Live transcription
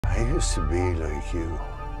I used to be like you.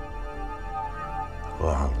 A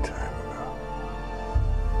long time ago.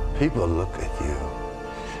 People look at you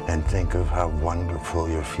and think of how wonderful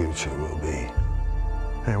your future will be.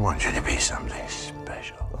 They want you to be something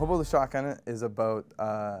special. Hobo with a Shotgun is about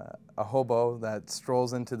a hobo that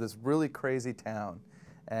strolls into this really crazy town,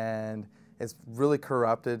 and it's really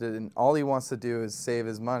corrupted, and all he wants to do is save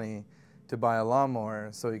his money to buy a lawnmower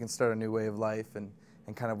so he can start a new way of life and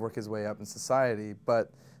kind of work his way up in society.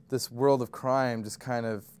 But this world of crime just kind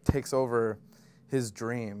of takes over his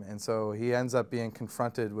dream, and so he ends up being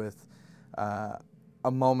confronted with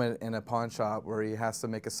a moment in a pawn shop where he has to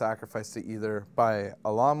make a sacrifice to either buy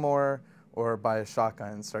a lawnmower or buy a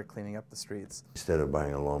shotgun and start cleaning up the streets. Instead of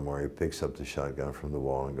buying a lawnmower, he picks up the shotgun from the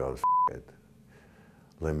wall and goes, F it.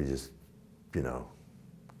 Let me just, you know,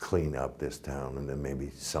 clean up this town, and then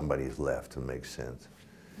maybe somebody's left to make sense.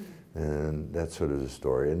 And that's sort of the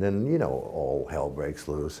story. And then, you know, all hell breaks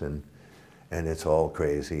loose, and it's all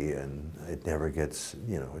crazy, and it never gets,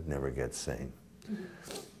 you know, it never gets sane.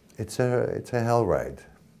 It's a hell ride,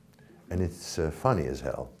 and it's funny as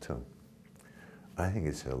hell, too. I think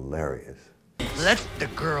it's hilarious. Let the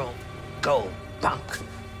girl go, punk.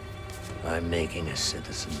 I'm making a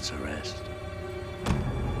citizen's arrest.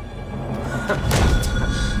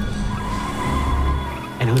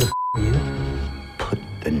 And who the f are you? Put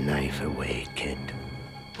the knife away, kid,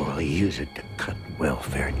 or I'll use it to cut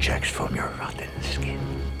welfare checks from your rotten skin.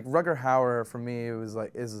 Rutger Hauer, for me,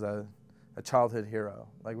 is a childhood hero.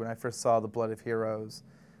 Like when I first saw The Blood of Heroes,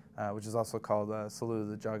 which is also called Salute of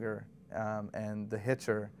the Jugger, and The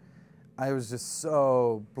Hitcher, I was just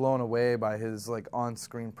so blown away by his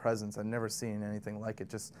on-screen presence. I'd never seen anything like it.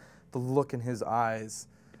 Just the look in his eyes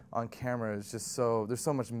on camera is just so, there's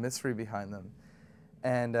so much mystery behind them.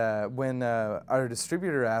 And when our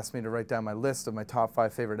distributor asked me to write down my list of my top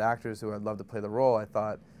 5 favorite actors who I'd love to play the role, I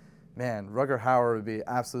thought, man, Rutger Hauer would be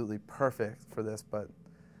absolutely perfect for this, but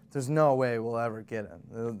there's no way we'll ever get him.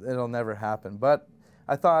 It'll never happen. But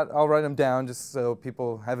I thought I'll write him down just so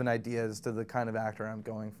people have an idea as to the kind of actor I'm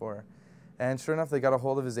going for. And sure enough, they got a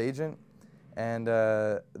hold of his agent, and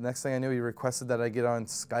the next thing I knew, he requested that I get on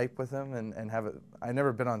Skype with him and have it. I'd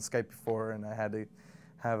never been on Skype before, and I had to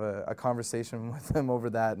have a conversation with him over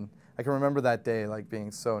that. And I can remember that day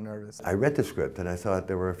being so nervous. I read the script, and I thought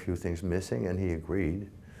there were a few things missing, and he agreed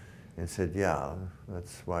and said, yeah,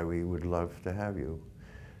 that's why we would love to have you.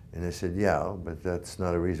 And I said, yeah, but that's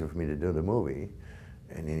not a reason for me to do the movie.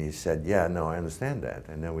 And then he said, yeah, no, I understand that.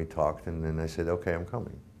 And then we talked, and then I said, okay, I'm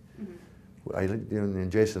coming.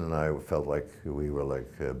 And Jason and I felt like we were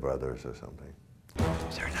like brothers or something.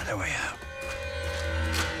 Is there another way out?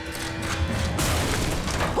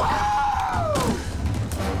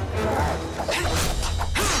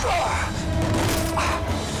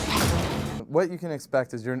 What you can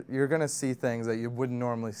expect is you're going to see things that you wouldn't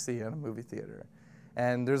normally see in a movie theater.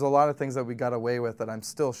 And there's a lot of things that we got away with that I'm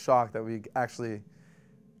still shocked that we actually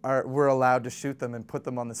we're allowed to shoot them and put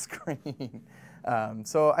them on the screen.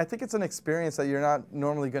 So I think it's an experience that you're not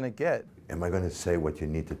normally going to get. Am I going to say what you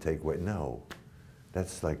need to take away? No.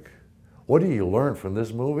 That's like, what do you learn from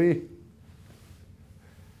this movie?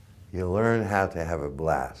 You learn how to have a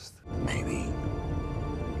blast. Maybe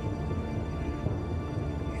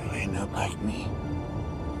you'll end up like me,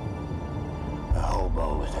 a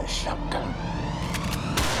hobo with a shotgun.